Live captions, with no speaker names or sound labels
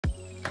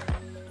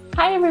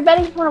Hi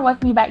everybody, I want to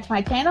welcome you back to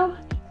my channel,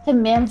 to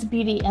Men's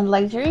Beauty and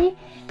Luxury.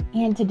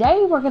 And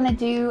today we're going to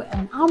do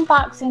an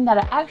unboxing that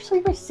I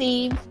actually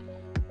received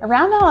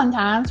around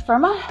Valentine's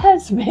from my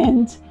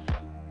husband.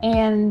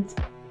 And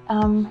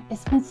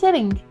it's been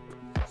sitting.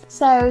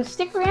 So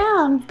stick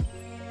around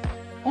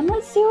and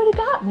let's see what he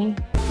got me.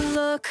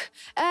 Look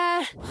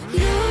at you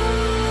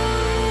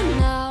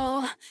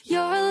now,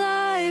 you're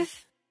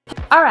alive.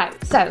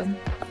 Alright, so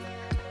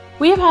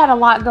we have had a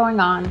lot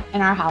going on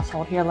in our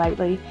household here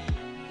lately,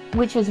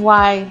 which is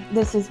why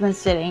this has been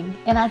sitting.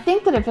 And I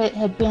think that if it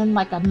had been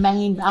like a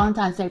main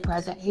Valentine's Day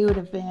present, he would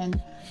have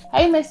been,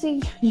 hey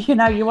Missy, you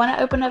want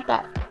to open up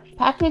that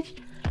package?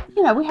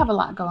 We have a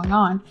lot going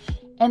on.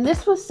 And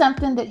this was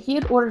something that he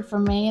had ordered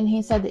from me, and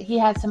he said that he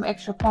had some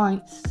extra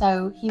points,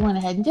 so he went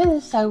ahead and did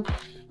this. So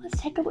let's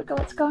take a look at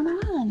what's going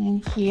on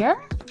in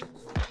here.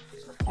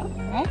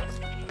 Alright,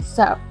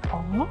 so,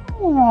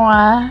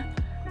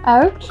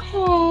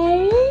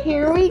 okay,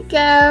 here we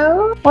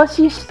go. Well,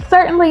 she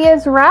certainly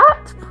is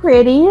wrapped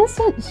pretty,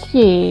 isn't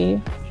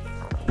she?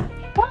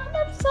 Well, I'm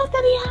upset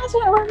that he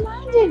hasn't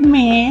reminded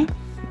me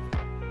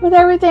with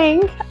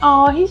everything.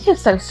 Oh, he's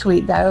just so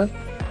sweet though.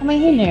 I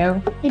mean, he knew.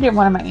 He didn't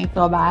want to make me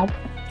feel bad.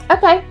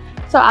 Okay,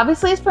 so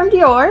obviously it's from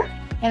Dior,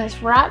 and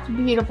it's wrapped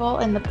beautiful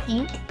in the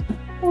pink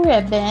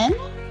ribbon.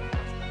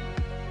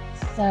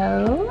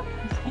 So,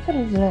 let's take a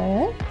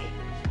look.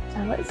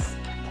 So let's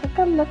take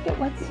a look at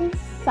what's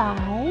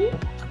inside.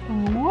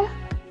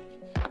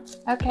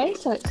 Okay,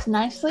 so it's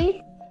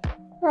nicely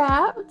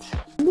wrapped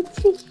in the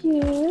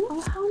tissue.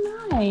 Oh, how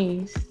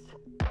nice.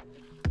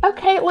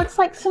 Okay, it looks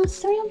like some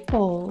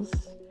samples.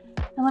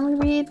 Now let me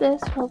read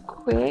this real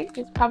quick.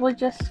 It's probably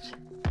just,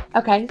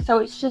 okay, so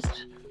it's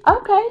just,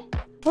 okay.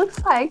 Looks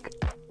like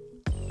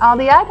all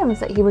the items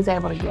that he was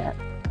able to get.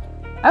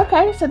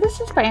 Okay, so this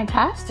is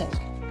fantastic.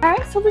 All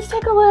right, so let's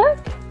take a look.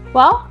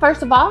 Well,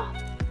 first of all,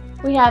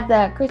 we have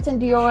the Christian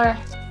Dior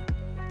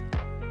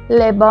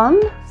Le Balm.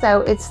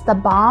 So it's the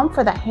balm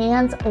for the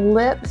hands,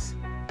 lips,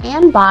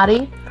 and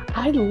body.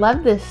 I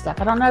love this stuff.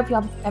 I don't know if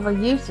y'all ever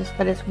used this,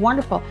 but it's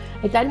wonderful.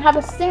 It doesn't have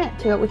a scent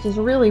to it, which is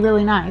really,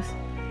 really nice.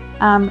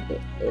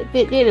 If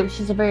it did, it was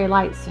just a very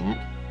light scent.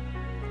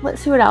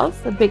 Let's see what else,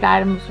 the big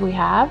items we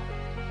have.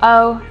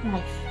 Oh,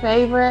 my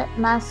favorite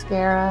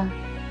mascara.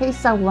 He's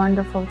so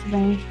wonderful to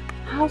me.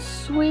 How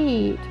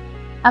sweet.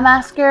 A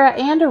mascara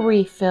and a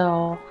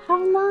refill. How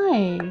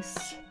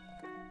nice.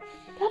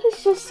 That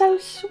is just so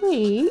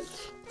sweet.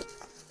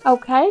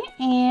 Okay,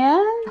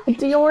 and a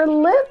Dior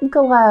lip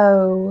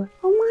glow.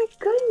 Oh my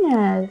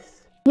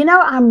goodness.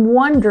 I'm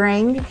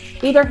wondering,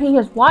 either he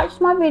has watched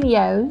my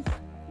videos,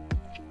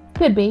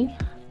 could be,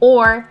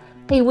 or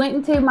he went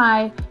into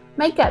my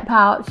makeup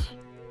pouch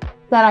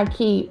that I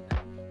keep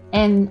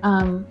and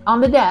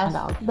on the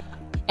desk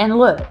and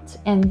looked,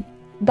 and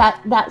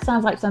that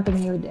sounds like something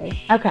he would do.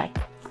 Okay,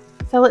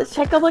 so let's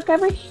take a look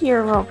over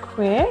here real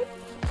quick.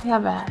 We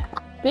have a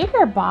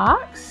bigger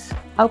box.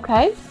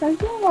 Okay, so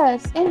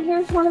yes, and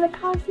here's one of the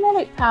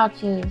cosmetic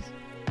pouches,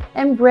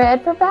 and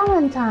red for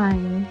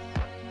Valentine's.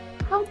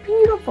 How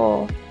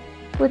beautiful,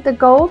 with the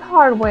gold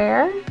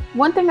hardware.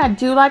 One thing I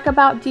do like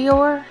about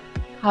Dior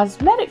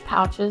cosmetic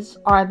pouches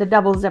are the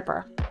double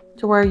zipper,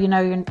 to where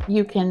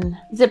you can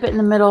zip it in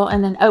the middle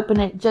and then open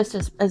it just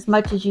as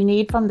much as you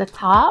need from the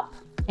top,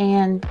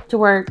 and to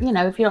where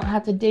if you don't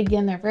have to dig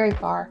in there very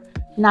far,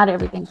 not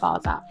everything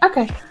falls out.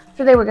 Okay,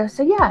 so there we go.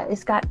 So yeah,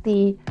 it's got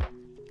the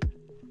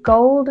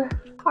gold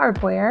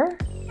hardware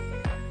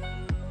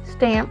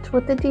stamped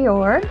with the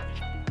Dior,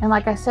 and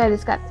like I said,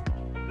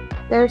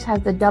 theirs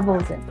has the double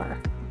zipper,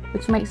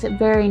 which makes it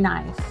very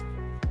nice.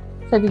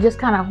 So if you just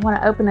kind of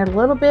want to open it a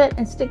little bit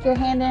and stick your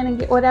hand in and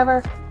get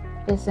whatever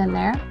is in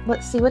there.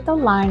 Let's see what the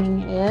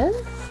lining is.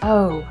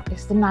 Oh,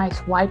 it's the nice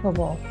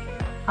wipeable.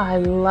 I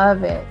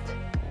love it.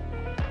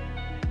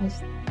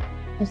 It's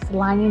the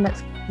lining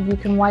that you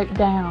can wipe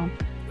down.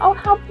 Oh,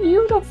 how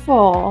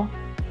beautiful.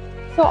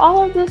 So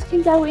all of this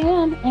can go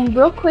in, and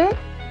real quick,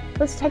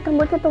 let's take a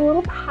look at the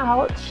little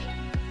pouch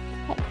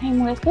that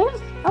came with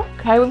it.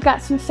 Okay, we've got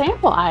some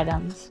sample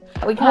items.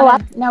 We kind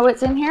of know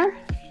what's in here.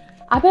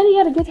 I bet he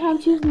had a good time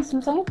choosing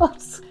some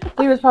samples.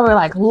 He was probably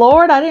like,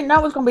 Lord, I didn't know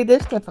it was going to be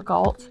this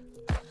difficult.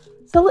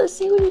 So let's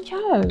see what he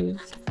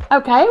chose.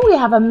 Okay, we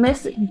have a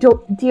Miss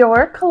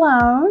Dior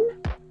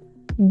cologne.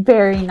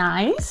 Very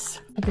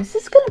nice. This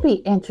is going to be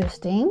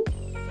interesting.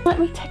 Let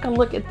me take a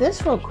look at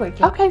this real quick.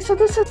 Okay, so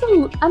this is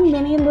a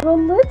mini little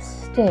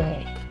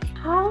lipstick.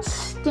 How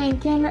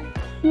stinking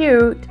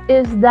cute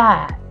is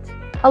that?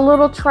 A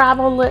little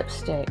travel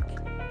lipstick.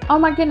 Oh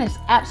my goodness,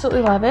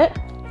 absolutely love it.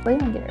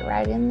 Let me get it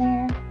right in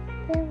there.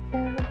 There we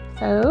go.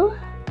 So,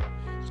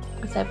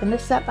 let's open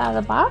this up out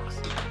of the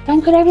box.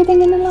 Don't put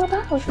everything in the little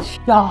pouch.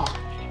 Y'all,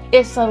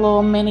 it's a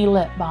little mini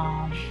lip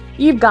balm.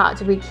 You've got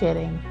to be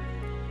kidding.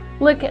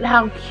 Look at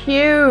how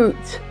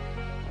cute.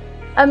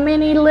 A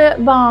mini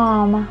lip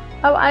balm.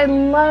 Oh, I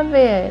love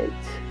it.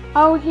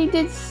 Oh, he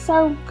did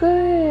so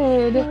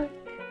good.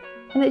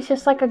 And it's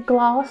just like a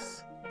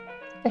gloss,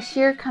 a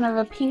sheer kind of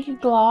a pinky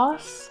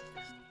gloss.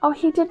 Oh,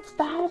 he did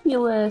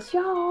fabulous,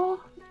 y'all.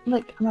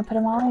 Look, I'm gonna put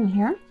them all in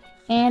here.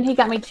 And he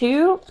got me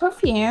 2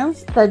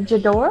 perfumes, the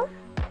Dior.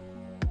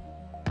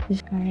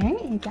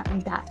 Alright, he got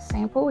me that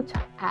sample, which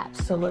I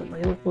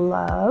absolutely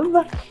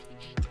love.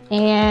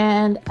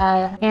 And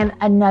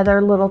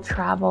another little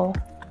travel.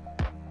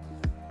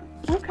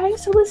 Okay,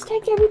 so let's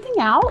take everything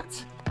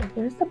out.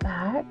 Here's the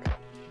back.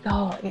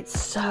 Oh, it's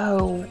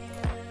so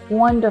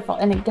wonderful.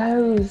 And it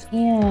goes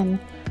in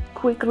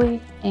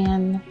quickly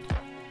and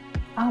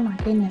oh my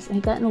goodness, and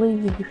it doesn't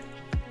leave you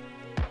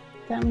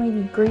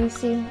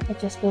greasy. It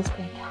just feels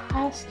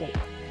fantastic.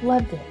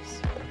 Love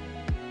this.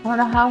 I don't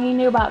know how he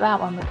knew about that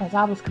one because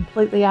I was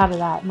completely out of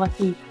that unless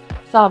he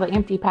saw the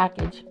empty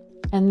package.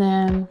 And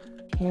then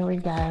here we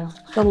go.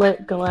 The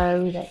lip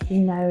glow that he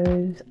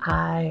knows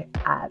I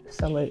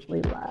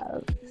absolutely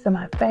love. So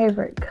my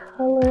favorite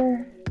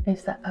color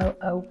is the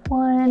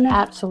 001.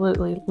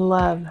 Absolutely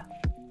love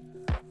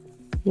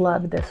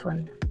this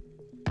one.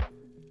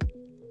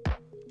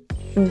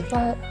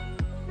 But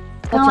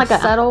kind of like a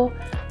subtle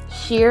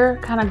sheer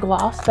kind of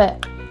gloss,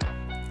 but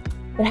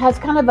it has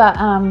kind of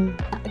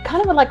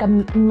like a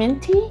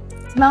minty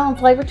smell and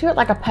flavor to it,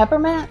 like a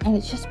peppermint, and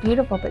it's just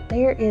beautiful. But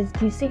do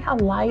you see how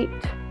light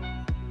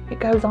it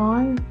goes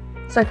on?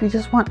 So if you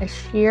just want a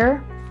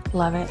sheer,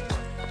 love it.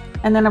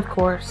 And then of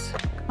course,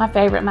 my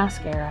favorite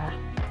mascara.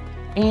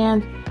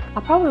 And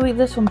I'll probably leave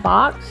this one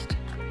boxed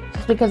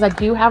just because I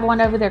do have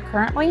one over there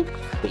currently.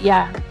 But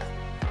yeah,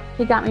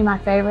 he got me my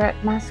favorite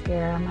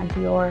mascara, my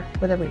Dior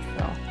with a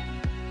refill.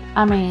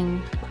 I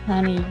mean,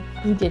 honey,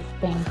 you did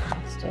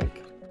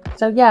fantastic.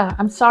 So yeah,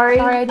 I'm sorry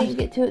I didn't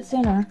get to it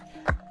sooner.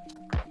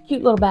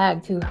 Cute little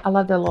bag too. I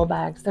love their little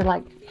bags. They're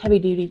like heavy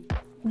duty.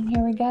 And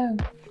here we go.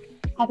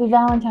 Happy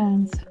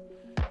Valentine's.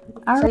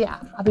 All right. So yeah,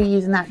 I'll be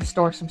using that to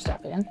store some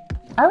stuff in.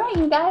 All right,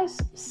 you guys.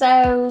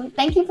 So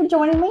thank you for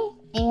joining me.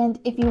 And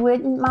if you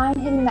wouldn't mind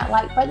hitting that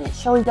like button, it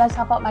surely does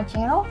help out my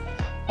channel.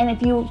 And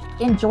if you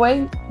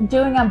enjoy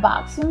doing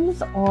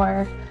unboxings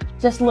or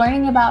just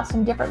learning about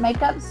some different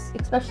makeups,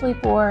 especially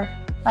for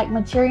like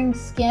maturing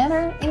skin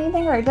or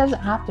anything, or it doesn't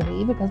have to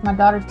be because my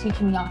daughter's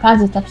teaching me all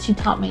kinds of stuff. She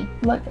taught me,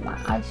 look at my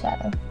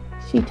eyeshadow.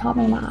 She taught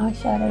me my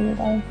eyeshadow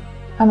today.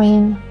 I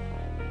mean,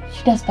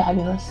 she does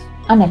fabulous.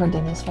 I never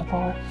did this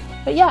before.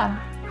 But yeah,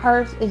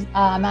 hers is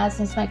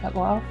Madison's Makeup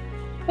World.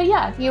 But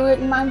yeah, if you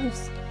wouldn't mind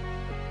just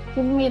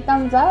giving me a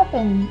thumbs up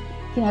and,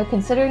 you know,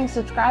 considering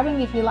subscribing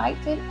if you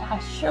liked it, I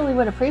surely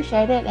would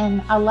appreciate it.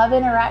 And I love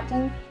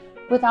interacting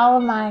with all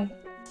of my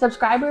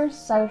subscribers.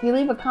 So if you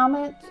leave a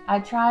comment, I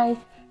try,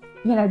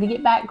 you know, to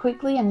get back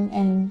quickly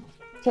and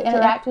to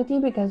interact with you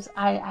because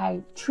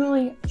I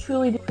truly,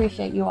 truly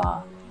appreciate you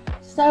all.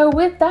 So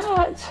with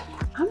that,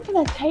 I'm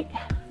gonna take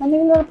my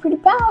new little pretty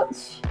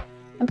pouch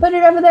and put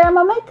it over there on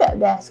my makeup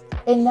desk.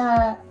 And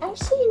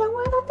actually, you know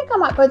what? I think I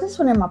might put this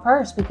one in my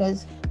purse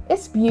because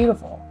it's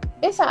beautiful.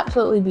 It's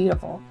absolutely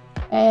beautiful.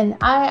 And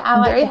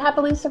I'm very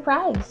happily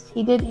surprised.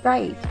 He did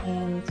great.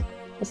 And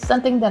it's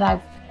something that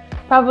I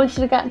probably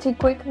should have gotten to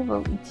quicker,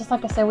 but just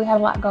like I said, we had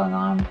a lot going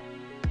on.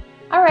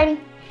 Alrighty.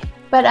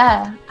 But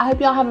I hope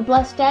y'all have a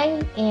blessed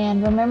day,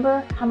 and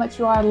remember how much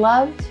you are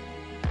loved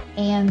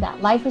and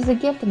that life is a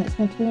gift and it's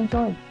meant to be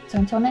enjoyed. So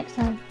until next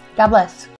time, God bless.